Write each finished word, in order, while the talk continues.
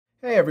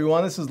Hey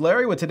everyone, this is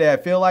Larry with Today I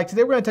Feel Like.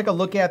 Today we're going to take a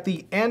look at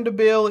the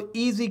Andobil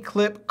Easy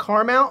Clip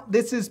car mount.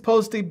 This is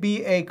supposed to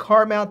be a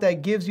car mount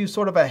that gives you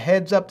sort of a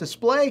heads up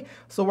display.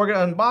 So we're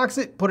going to unbox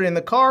it, put it in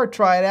the car,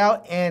 try it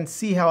out, and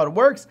see how it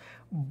works.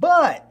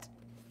 But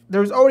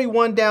there's already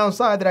one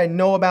downside that I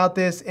know about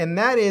this, and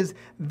that is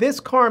this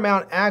car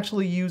mount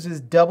actually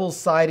uses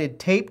double-sided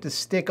tape to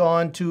stick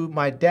onto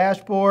my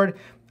dashboard.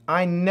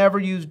 I never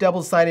use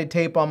double-sided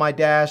tape on my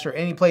dash or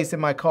any place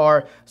in my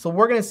car, so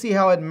we're gonna see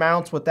how it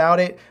mounts without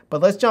it.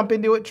 But let's jump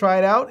into it, try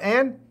it out,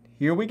 and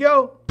here we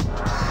go.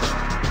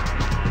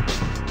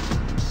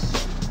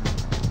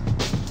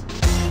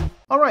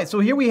 All right, so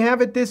here we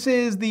have it. This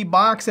is the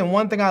box, and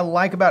one thing I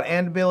like about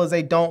Andobil is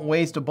they don't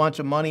waste a bunch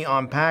of money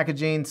on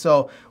packaging.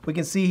 So we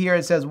can see here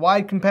it says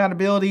wide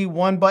compatibility,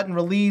 1-button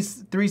release,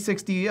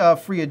 360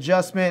 free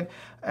adjustment,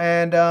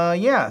 and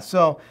yeah,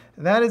 so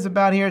that is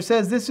about here. It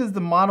says this is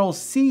the model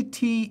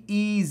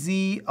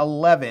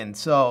CTEZ11.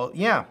 So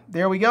yeah,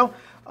 there we go.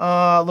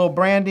 A little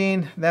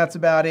branding, that's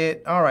about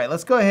it. All right,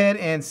 let's go ahead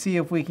and see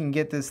if we can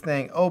get this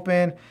thing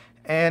open.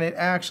 And it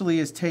actually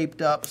is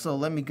taped up, so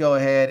let me go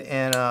ahead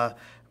and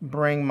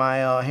bring my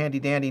handy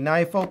dandy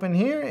knife open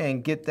here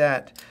and get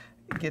that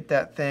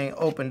thing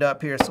opened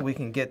up here so we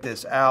can get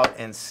this out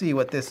and see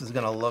what this is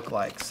gonna look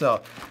like.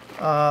 So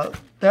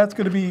that's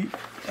gonna be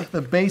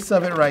the base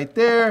of it right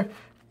there.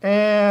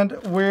 And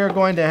we're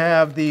going to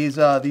have these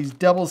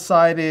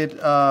double-sided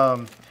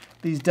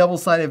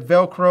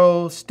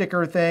Velcro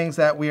sticker things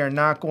that we are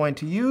not going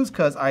to use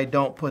because I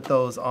don't put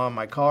those on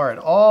my car at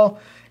all.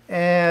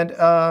 And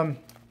I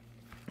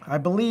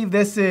believe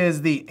this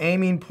is the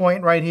aiming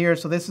point right here,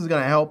 so this is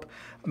going to help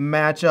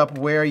match up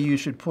where you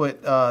should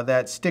put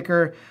that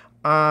sticker.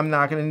 I'm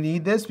not going to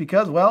need this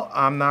because, well,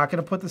 I'm not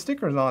going to put the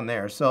stickers on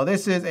there. So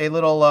this is a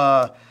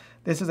little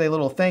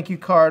thank you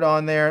card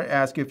on there,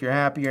 ask you if you're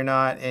happy or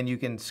not, and you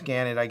can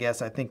scan it, I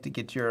guess, I think to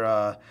get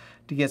your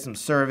to get some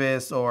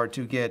service or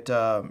to get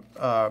your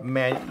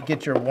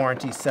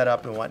warranty set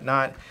up and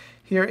whatnot.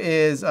 Here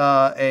is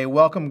a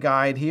welcome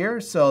guide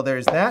here, so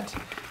there's that.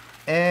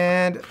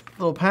 And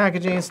little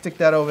packaging, stick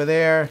that over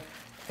there,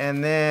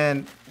 and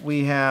then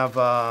we have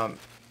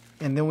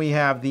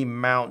the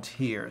mount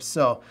here.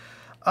 So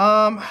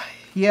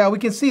yeah, we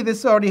can see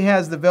this already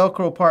has the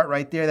Velcro part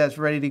right there that's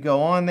ready to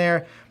go on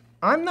there.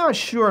 I'm not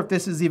sure if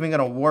this is even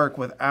going to work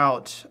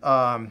without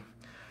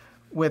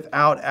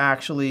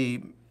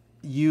actually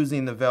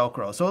using the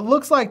Velcro. So it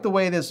looks like the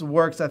way this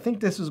works, I think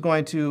this is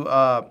going to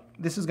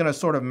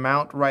sort of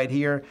mount right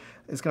here.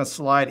 It's going to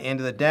slide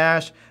into the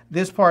dash.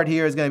 This part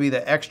here is going to be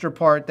the extra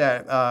part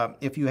that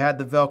if you had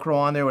the Velcro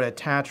on there would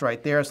attach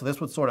right there. So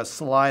this would sort of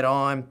slide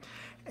on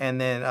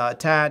and then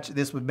attach.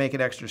 This would make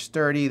it extra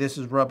sturdy. This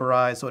is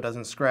rubberized so it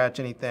doesn't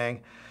scratch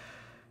anything.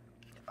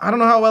 I don't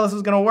know how well this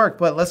is going to work,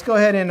 but let's go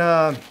ahead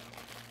and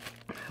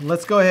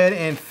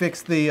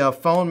fix the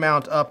phone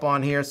mount up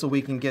on here so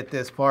we can get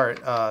this part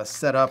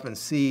set up and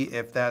see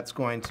if that's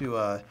going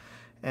to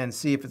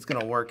see if it's going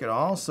to work at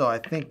all. So I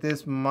think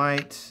this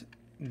might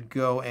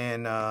go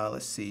in.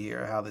 Let's see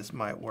here how this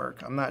might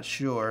work. I'm not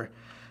sure.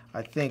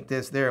 I think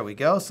this. There we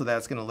go. So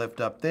that's going to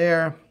lift up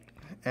there,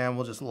 and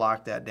we'll just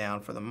lock that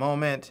down for the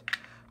moment.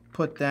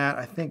 Put that.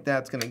 I think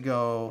that's going to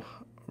go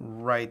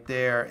right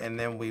there, and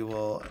then we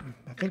will.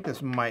 I think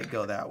this might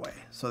go that way.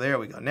 So there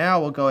we go.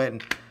 Now we'll go ahead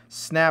and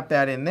snap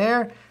that in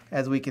there,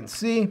 as we can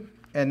see,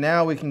 and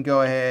now we can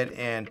go ahead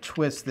and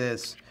twist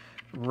this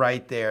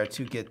right there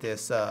to get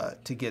this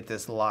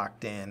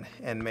locked in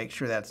and make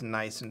sure that's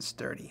nice and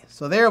sturdy.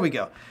 So there we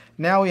go.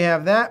 Now we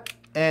have that,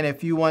 and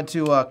if you want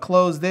to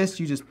close this,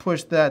 you just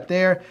push that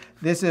there.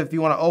 This, if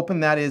you want to open,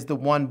 that is the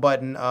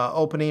 1-button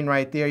opening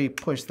right there. You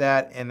push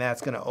that, and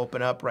that's going to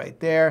open up right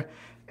there.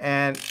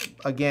 And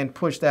again,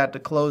 push that to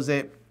close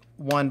it.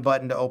 1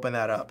 button to open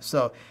that up.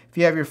 So if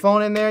you have your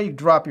phone in there, you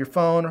drop your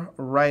phone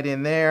right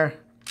in there,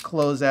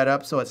 close that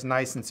up so it's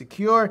nice and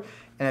secure.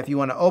 And if you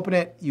want to open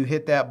it, you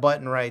hit that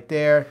button right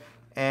there,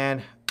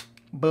 and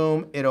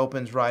boom, it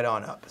opens right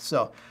on up.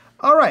 So,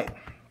 all right,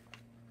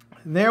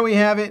 there we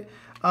have it.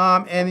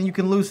 And then you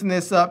can loosen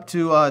this up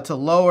to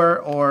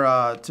lower or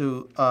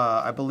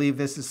I believe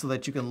this is so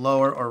that you can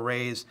lower or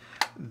raise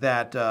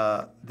that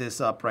this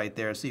up right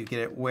there so you get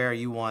it where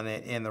you want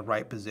it in the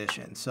right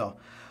position. So,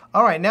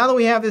 all right, now that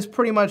we have this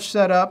pretty much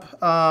set up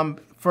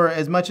for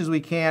as much as we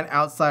can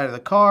outside of the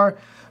car,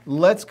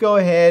 let's go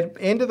ahead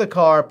into the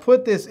car,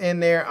 put this in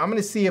there. I'm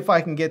gonna see if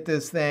I can get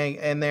this thing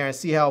in there and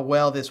see how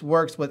well this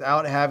works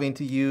without having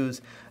to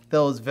use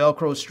those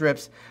Velcro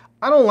strips.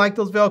 I don't like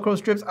those Velcro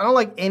strips. I don't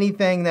like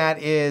anything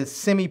that is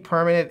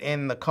semi-permanent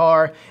in the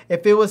car.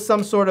 If it was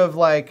some sort of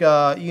like,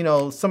 you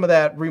know, some of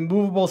that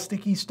removable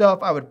sticky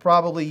stuff, I would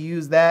probably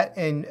use that.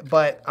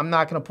 But I'm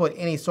not gonna put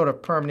any sort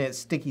of permanent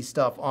sticky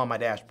stuff on my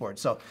dashboard.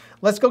 So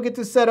let's go get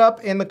this set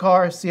up in the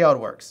car, see how it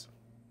works.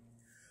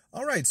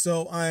 All right,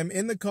 so I'm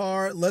in the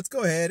car. Let's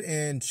go ahead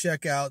and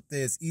check out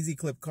this Easy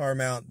Clip car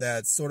mount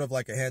that's sort of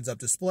like a heads-up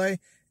display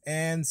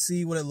and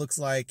see what it looks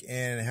like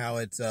and how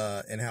it's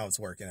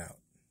working out.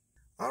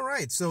 All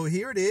right, so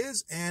here it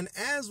is, and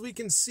as we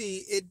can see,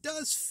 it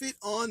does fit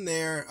on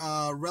there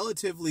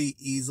relatively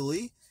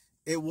easily.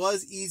 It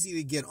was easy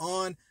to get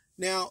on.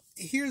 Now,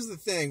 here's the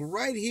thing.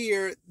 Right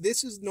here,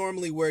 this is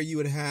normally where you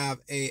would have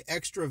a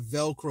extra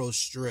Velcro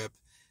strip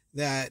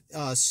that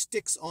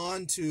sticks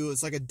onto,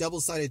 it's like a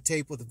double-sided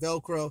tape with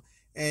Velcro,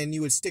 and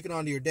you would stick it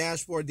onto your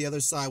dashboard. The other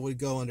side would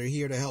go under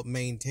here to help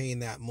maintain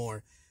that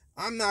more.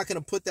 I'm not going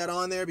to put that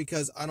on there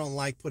because I don't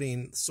like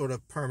putting sort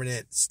of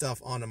permanent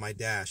stuff onto my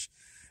dash.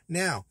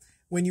 Now,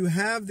 when you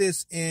have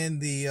this in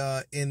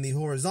the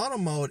horizontal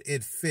mode,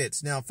 it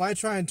fits. Now, if I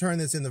try and turn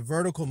this in the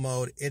vertical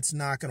mode, it's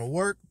not going to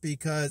work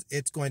because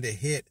it's going to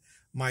hit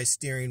my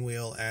steering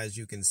wheel, as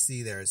you can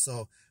see there.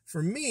 So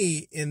for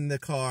me in the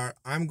car,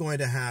 I'm going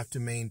to have to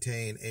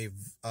maintain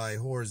a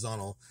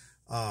horizontal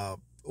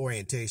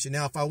orientation.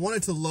 Now, if I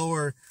wanted to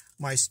lower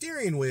my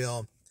steering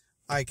wheel,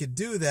 I could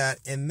do that,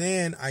 and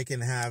then I can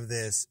have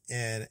this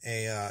in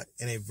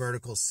a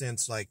vertical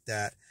sense like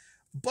that.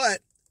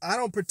 But I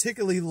don't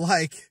particularly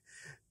like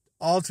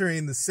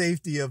altering the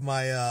safety of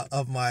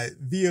my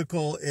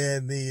vehicle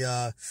in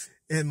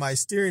my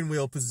steering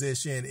wheel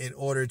position in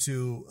order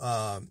to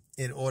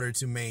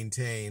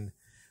maintain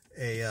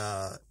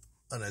an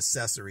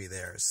accessory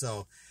there.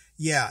 So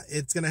yeah,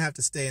 it's gonna have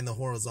to stay in the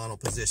horizontal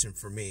position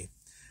for me.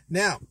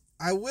 Now,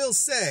 I will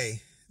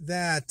say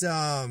that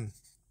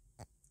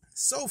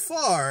so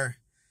far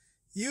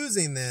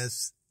using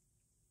this,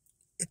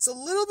 it's a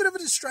little bit of a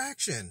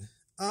distraction.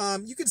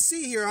 You can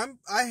see here,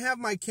 I have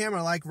my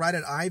camera like right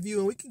at eye view,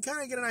 and we can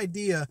kind of get an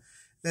idea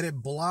that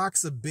it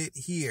blocks a bit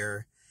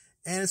here.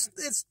 And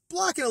it's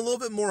blocking a little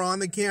bit more on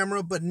the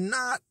camera, but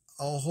not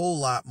a whole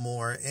lot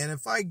more. And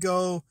if I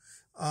go,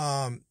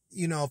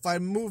 you know, if I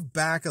move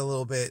back a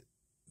little bit,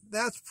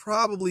 that's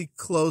probably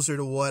closer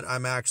to what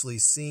I'm actually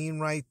seeing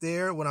right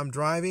there when I'm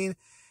driving.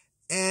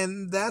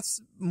 And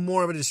that's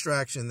more of a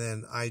distraction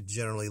than I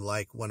generally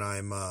like when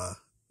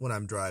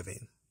I'm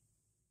driving.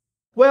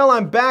 Well,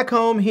 I'm back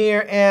home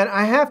here, and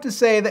I have to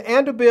say the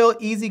Andobil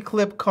Easy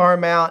Clip car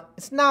mount,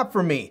 it's not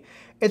for me.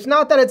 It's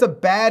not that it's a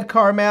bad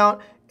car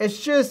mount,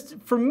 it's just,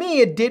 for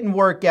me, it didn't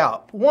work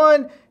out.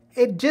 One,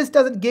 it just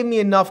doesn't give me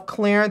enough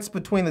clearance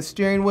between the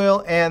steering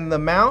wheel and the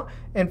mount.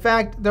 In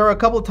fact, there were a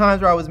couple of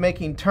times where I was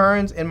making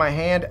turns and my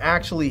hand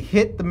actually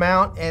hit the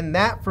mount, and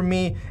that for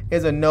me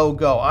is a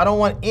no-go. I don't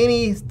want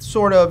any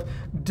sort of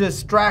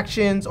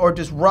distractions or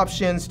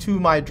disruptions to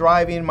my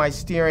driving, my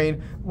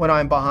steering when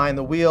I'm behind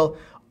the wheel.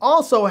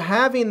 Also,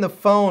 having the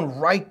phone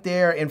right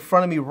there in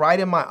front of me, right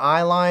in my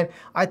eye line,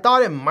 I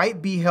thought it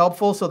might be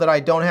helpful so that I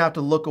don't have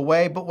to look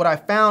away, but what I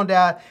found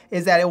out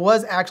is that it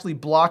was actually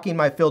blocking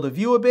my field of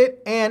view a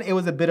bit, and it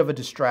was a bit of a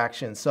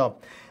distraction. So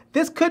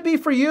this could be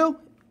for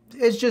you,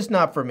 it's just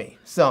not for me.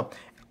 So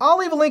I'll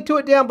leave a link to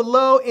it down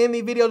below in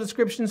the video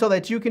description so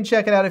that you can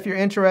check it out if you're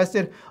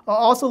interested. I'll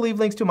also leave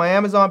links to my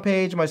Amazon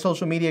page, my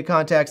social media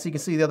contacts, so you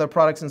can see the other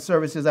products and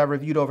services I've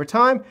reviewed over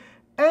time.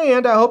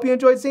 And I hope you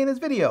enjoyed seeing this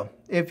video.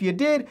 If you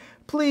did,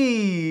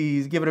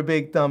 please give it a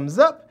big thumbs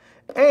up,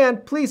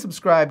 and please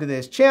subscribe to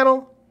this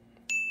channel,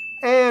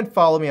 and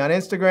follow me on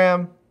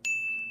Instagram.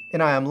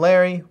 And I am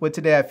Larry with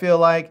Today I Feel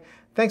Like.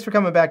 Thanks for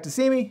coming back to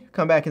see me.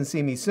 Come back and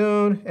see me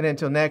soon. And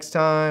until next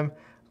time,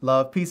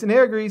 love, peace, and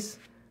hair grease.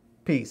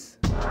 Peace.